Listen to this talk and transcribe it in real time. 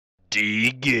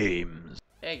D-Games.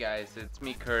 Hey guys, it's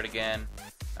me Kurt again.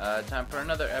 Time for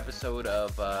another episode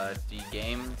of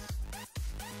D-Games.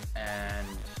 And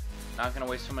not gonna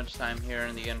waste too much time here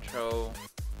in the intro.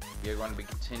 We are going to be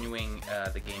continuing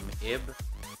the game IB.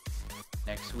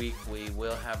 Next week we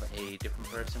will have a different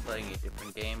person playing a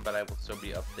different game, but I will still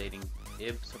be updating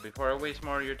IB. So before I waste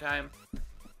more of your time,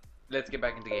 let's get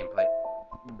back into gameplay.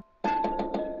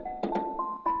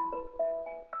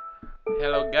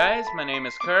 Hello guys, my name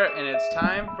is Kurt, and it's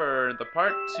time for the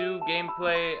part 2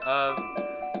 gameplay of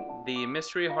the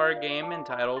mystery horror game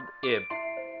entitled IB.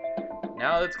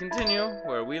 Now let's continue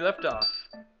where we left off.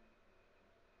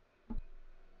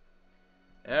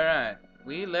 Alright,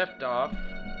 we left off.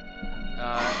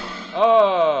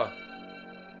 Oh!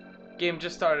 Game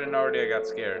just started and already I got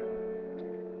scared.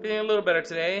 Feeling a little better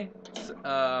today. It's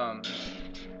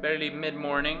barely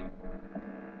mid-morning.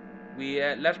 We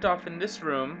left off in this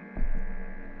room.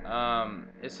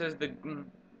 It says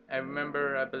I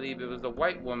believe it was the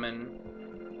white woman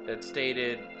that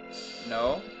stated,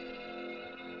 no,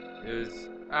 it was,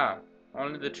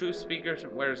 only the true speaker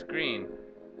wears green,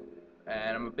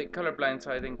 and I'm a bit colorblind,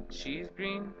 so I think she's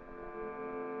green.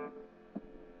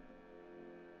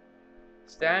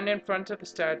 Stand in front of the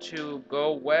statue,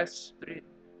 go west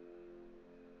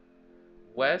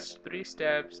three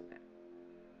steps,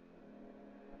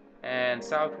 and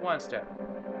south 1 step.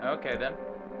 Okay then.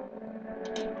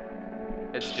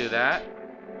 Let's do that.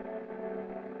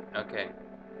 Okay.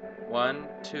 1,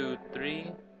 2,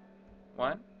 3,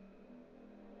 1.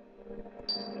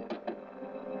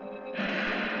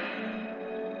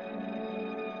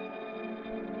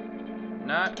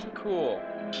 Not cool.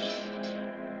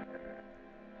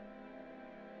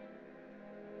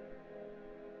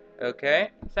 Okay.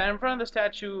 Stand in front of the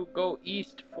statue, go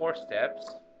east 4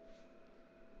 steps.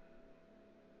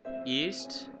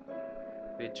 East,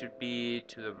 which would be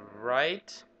to the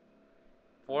right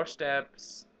 4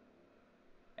 steps,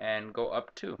 and go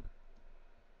up 2.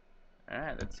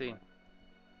 Alright, let's see.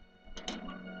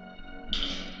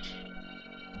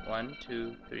 1,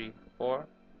 2, 3, 4.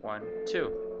 1,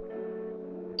 2.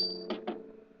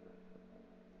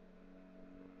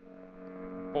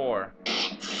 Four.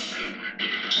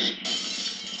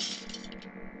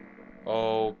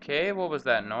 Okay, what was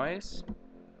that noise?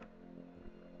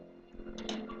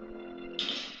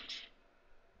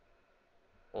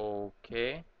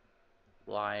 Okay.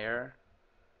 Liar.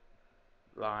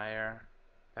 Liar.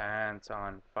 Pants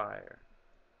on fire.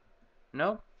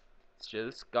 Nope. It's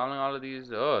just calling all of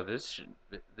these. Oh, this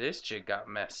chick got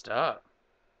messed up.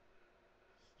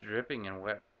 Dripping in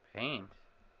wet paint.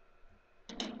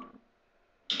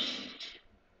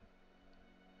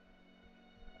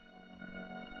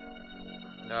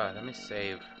 God, let me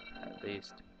save at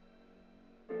least.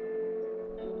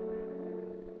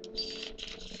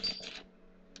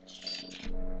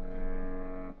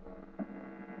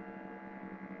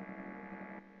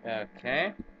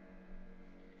 Okay.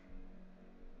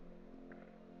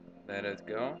 Let us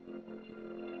go.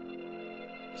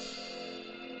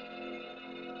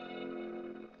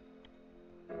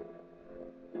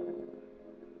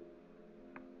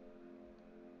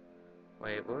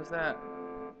 Wait, what was that?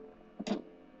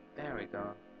 There we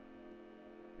go.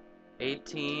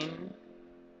 18.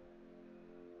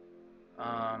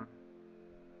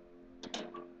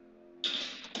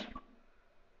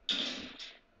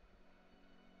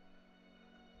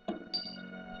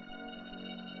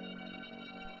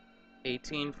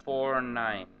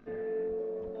 1849.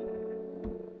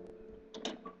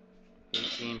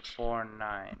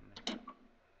 1849.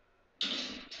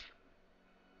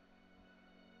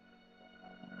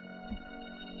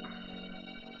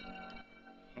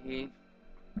 Eight.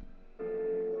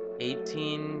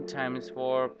 18 times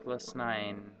 4 plus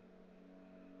 9.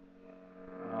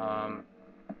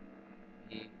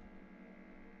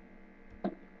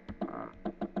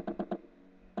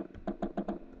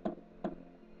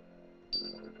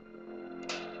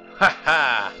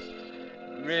 Haha!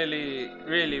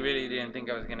 Really didn't think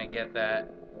I was gonna get that.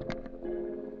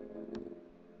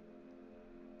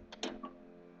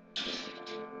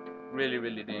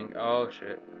 Really didn't. Oh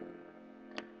shit.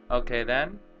 Okay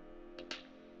then.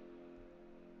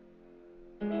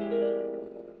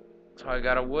 So I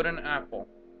got a wooden apple.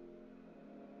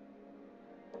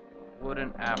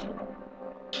 Wooden apple.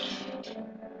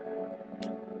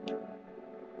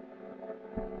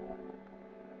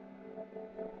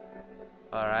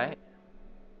 Alright.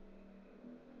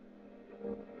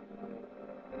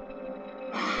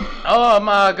 Oh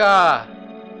my god!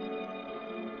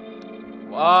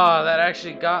 Wow, that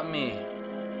actually got me.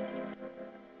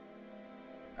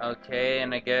 Okay,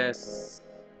 and I guess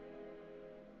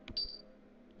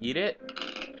Eat it?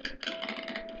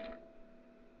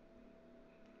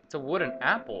 It's a wooden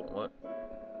apple. What?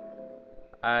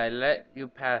 I let you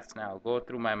pass now. Go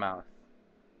through my mouth.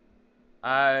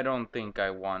 I don't think I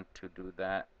want to do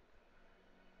that.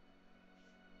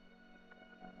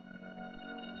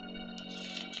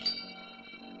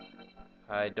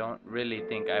 I don't really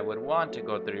think I would want to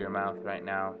go through your mouth right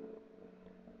now.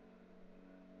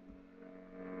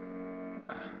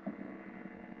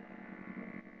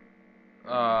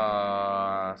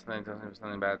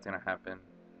 Something bad's gonna happen.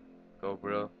 Go,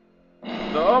 bro.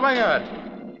 Oh my god!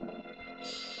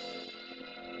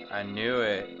 I knew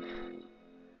it.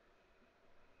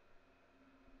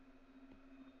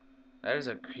 That is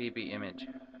a creepy image.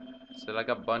 So like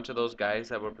a bunch of those guys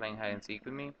that were playing hide and seek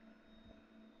with me.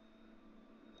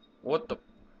 What the?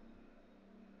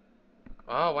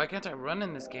 Oh, why can't I run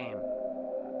in this game?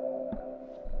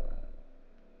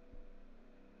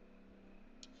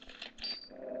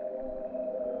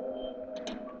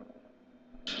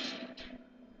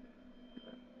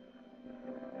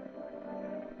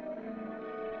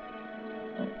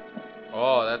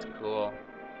 Oh, that's cool.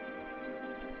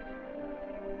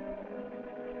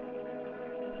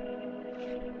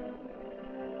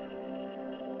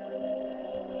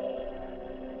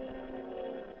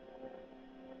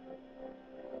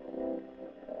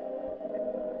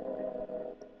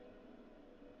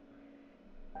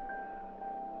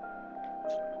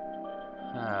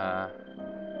 Huh.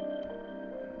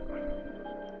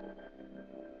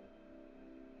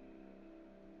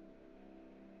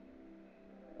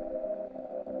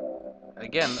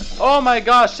 Again. Oh my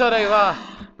gosh, shut up.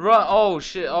 Run. Oh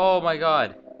shit. Oh my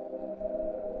god.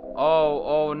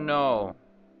 Oh no.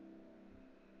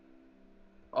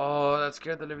 Oh, that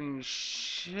scared the living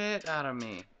shit out of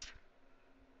me.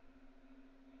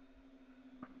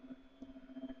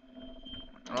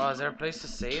 Oh, is there a place to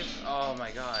save? Oh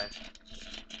my god.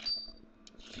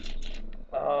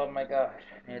 Oh my god.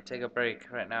 I need to take a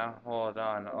break right now. Hold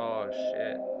on. Oh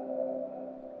shit.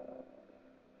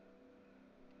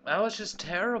 That was just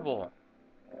terrible.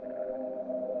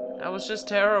 That was just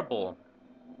terrible.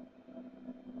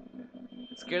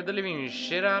 It scared the living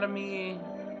shit out of me.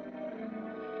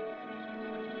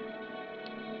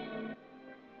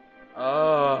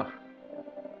 Oh.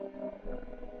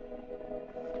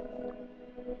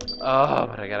 Oh,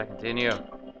 but I gotta continue.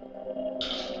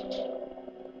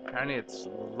 Apparently it's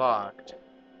locked.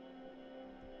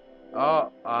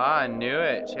 Oh, I knew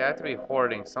it. She had to be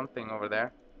hoarding something over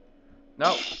there.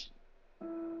 Nope.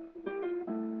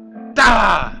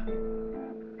 Ah!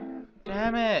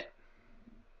 Damn it.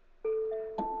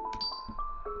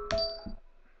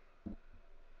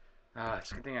 Ah,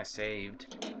 it's a good thing I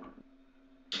saved.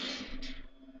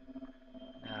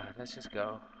 Let's just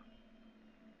go.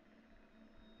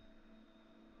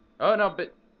 Oh, no,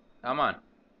 but... Come on.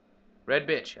 Red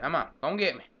bitch, come on. Come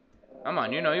get me. Come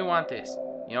on, you know you want this.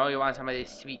 You know you want some of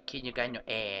this sweet kid you got in your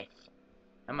ass.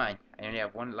 Come on. I only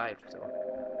have one life, so...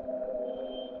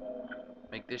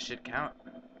 Make this shit count.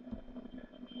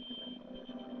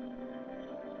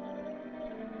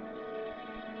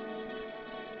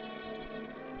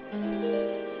 Come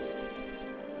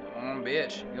on,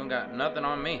 bitch. You don't got nothing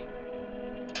on me.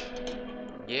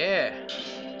 Yeah.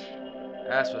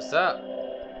 That's what's up.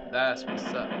 That's what's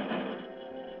up.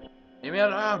 Leave me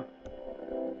alone.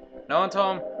 No one's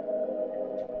home.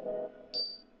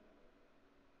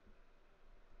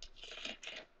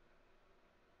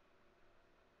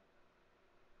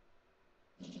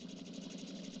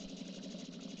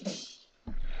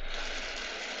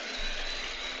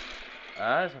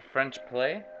 That's a French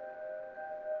play.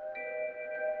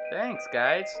 Thanks,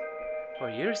 guys. For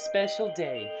your special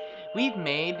day, we've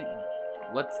made...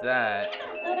 What's that?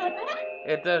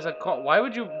 It does a coin. Why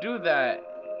would you do that?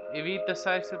 If you eat the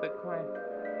size of the coin.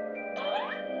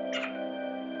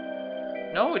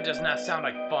 No, it does not sound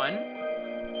like fun.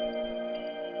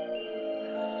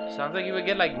 Sounds like you would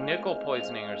get like nickel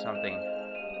poisoning or something.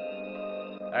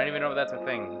 I don't even know if that's a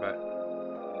thing, but...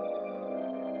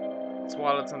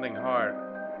 Swallowed something hard.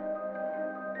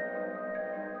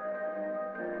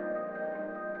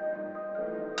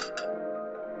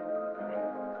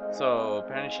 So,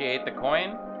 apparently she ate the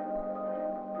coin?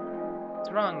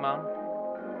 What's wrong, Mom?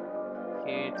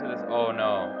 Key to this... Oh,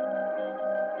 no.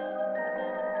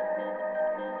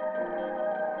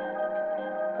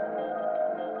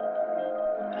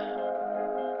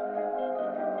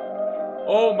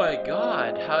 Oh my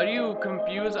god, how do you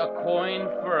confuse a coin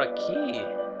for a key?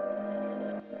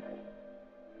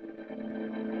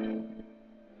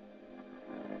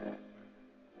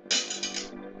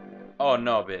 Oh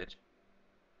no, bitch.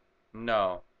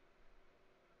 No.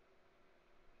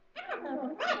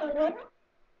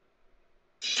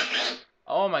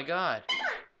 Oh my god.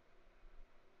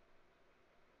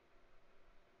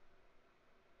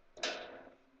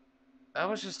 That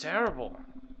was just terrible.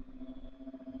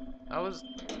 That was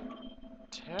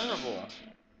terrible.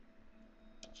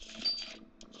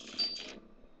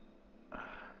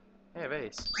 Hey,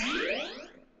 base.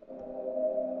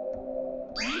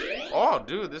 Oh,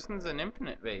 dude, this one's an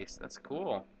infinite base. That's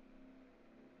cool.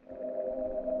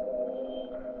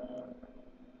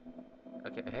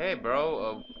 Okay, hey,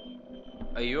 bro.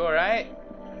 Are you alright?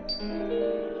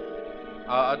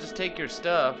 I'll just take your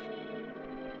stuff.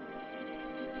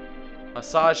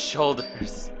 Massage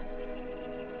shoulders.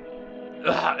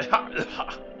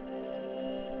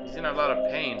 He's in a lot of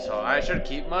pain, so I should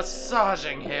keep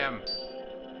massaging him.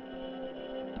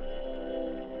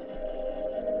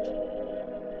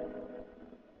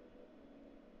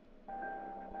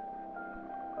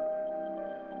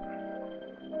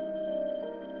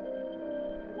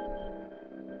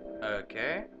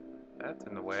 Okay, that's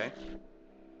in the way.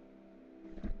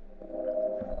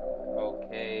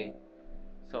 Okay,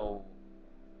 so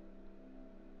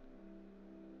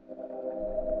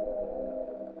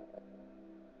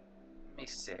let me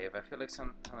save. I feel like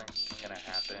something's gonna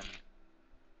happen.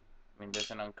 I mean,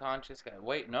 there's an unconscious guy.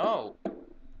 Wait, no!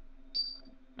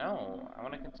 No, I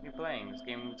want to continue playing. This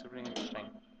game is really interesting.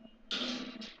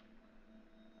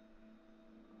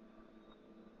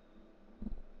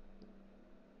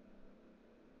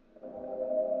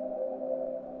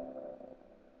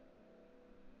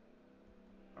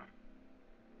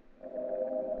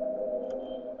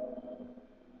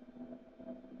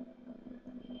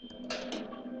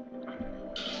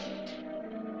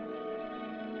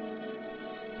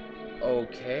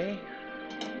 Okay.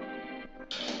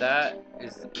 That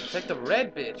is... It's like the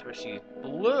red bitch, but she's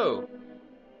blue.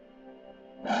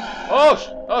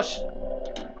 Oh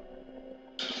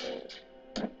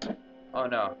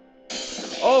no.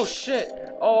 Oh shit!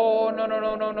 Oh no no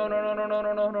no no no no no no no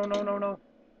no no no no no.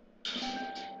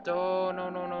 Oh no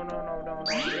no no no no no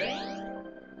no.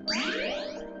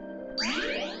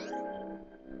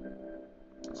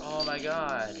 Oh my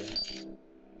god.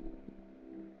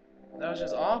 That was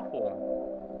just awful.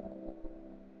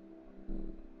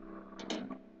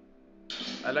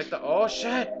 I like the... Oh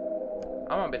shit!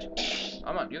 Come on, bitch.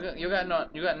 Come on. You got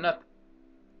nothing.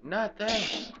 Nothing.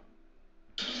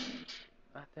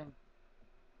 Nothing.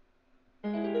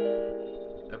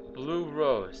 A blue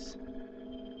rose.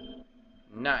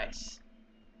 Nice.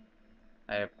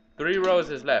 I have 3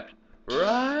 roses left.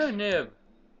 Right, Nib.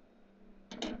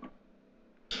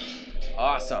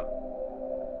 Awesome.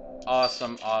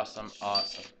 Awesome, awesome,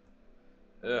 awesome.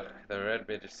 Ugh, the red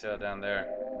bitch is still down there.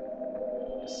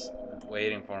 Just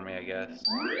waiting for me, I guess.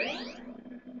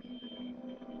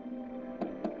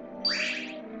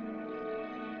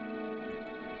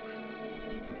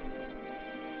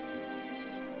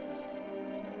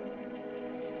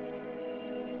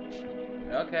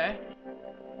 Okay.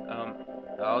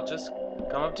 I'll just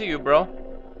come up to you, bro.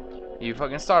 You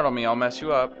fucking startle me, I'll mess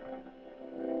you up.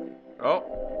 Oh.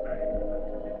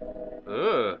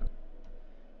 Ugh.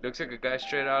 Looks like a guy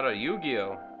straight out of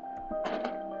Yu-Gi-Oh!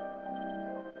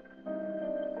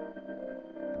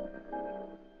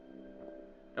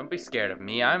 Don't be scared of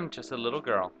me, I'm just a little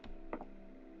girl.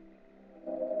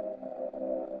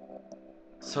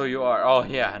 So you are. Oh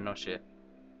yeah, no shit.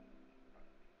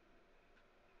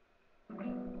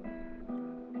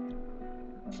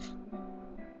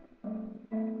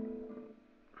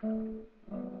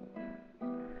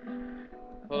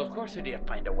 Well, of course we need to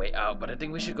find a way out, but I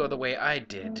think we should go the way I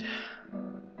did.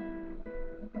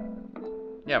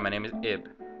 Yeah, my name is Ib.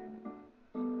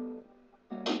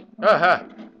 Aha!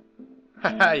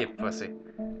 Haha, you pussy.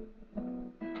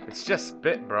 It's just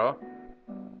spit, bro.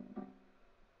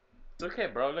 It's okay,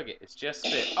 bro. Look it. It's just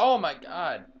spit. Oh my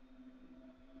god.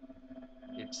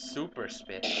 It's super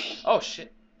spit. Oh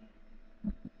shit.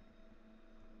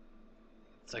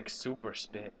 It's like super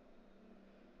spit.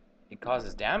 It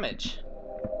causes damage.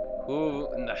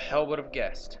 Who in the hell would have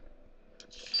guessed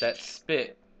that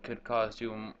spit could cause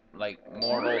you like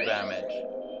mortal damage?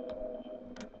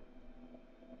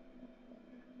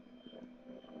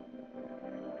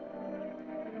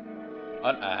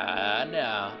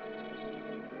 No.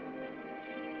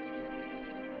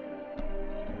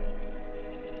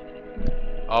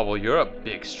 Oh, well, you're a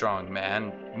big, strong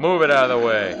man. Move it out of the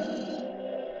way.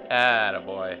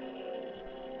 Attaboy.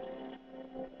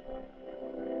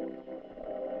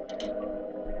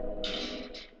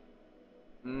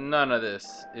 None of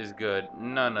this is good.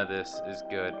 None of this is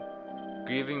good.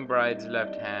 Grieving bride's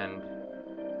left hand.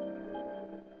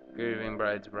 Grieving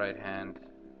bride's right hand.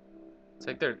 It's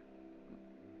like they're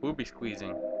Booby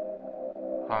squeezing.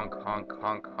 Honk, honk,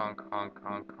 honk, honk, honk,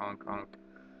 honk, honk, honk.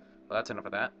 Well, that's enough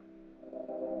of that.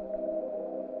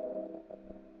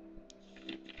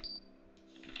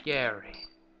 Gary.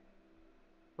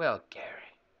 Well, Gary.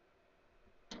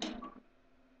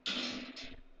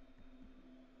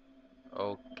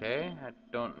 Okay, I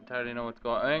don't entirely know what's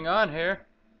going on here.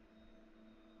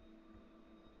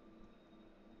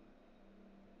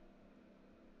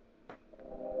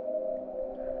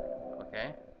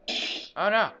 Okay. Oh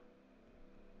no.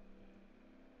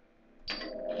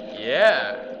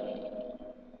 Yeah.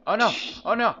 Oh no.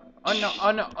 Oh no. Oh no.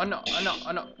 Oh no. Oh no. Oh no.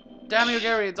 Oh no. Damn you,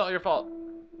 Gary. It's all your fault.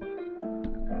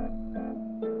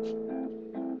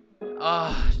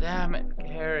 Oh, damn it,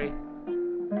 Gary.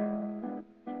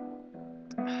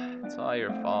 It's all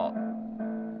your fault.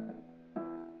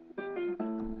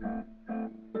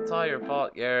 It's all your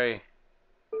fault, Gary.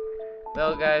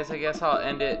 Well, guys, I guess I'll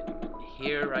end it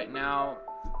here right now.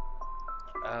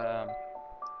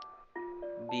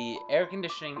 The air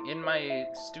conditioning in my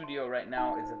studio right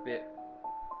now is a bit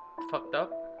fucked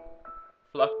up.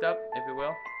 Flucked up, if you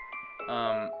will.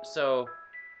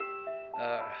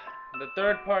 The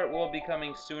third part will be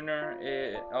coming sooner.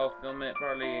 I'll film it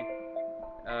probably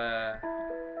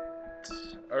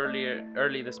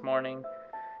early this morning,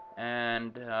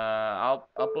 and I'll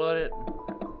upload it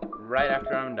right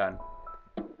after I'm done.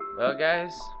 Well,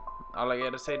 guys, all I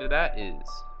gotta say to that is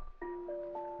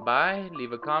bye.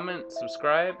 Leave a comment,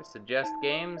 subscribe, suggest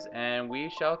games, and we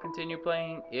shall continue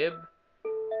playing IB.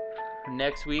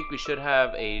 Next week we should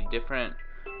have a different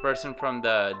person from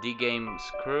the D-Games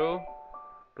crew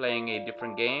playing a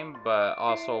different game, but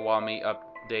also while me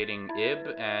updating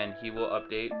IB, and he will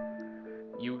update.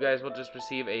 You guys will just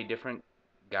receive a different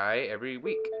guy every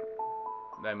week.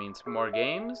 That means more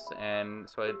games, and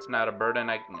so it's not a burden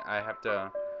I have to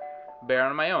bear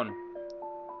on my own.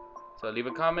 So leave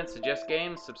a comment, suggest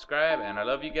games, subscribe, and I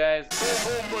love you guys.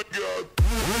 Oh my god.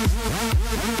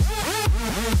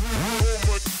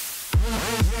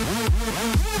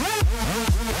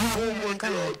 Oh my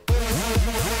god.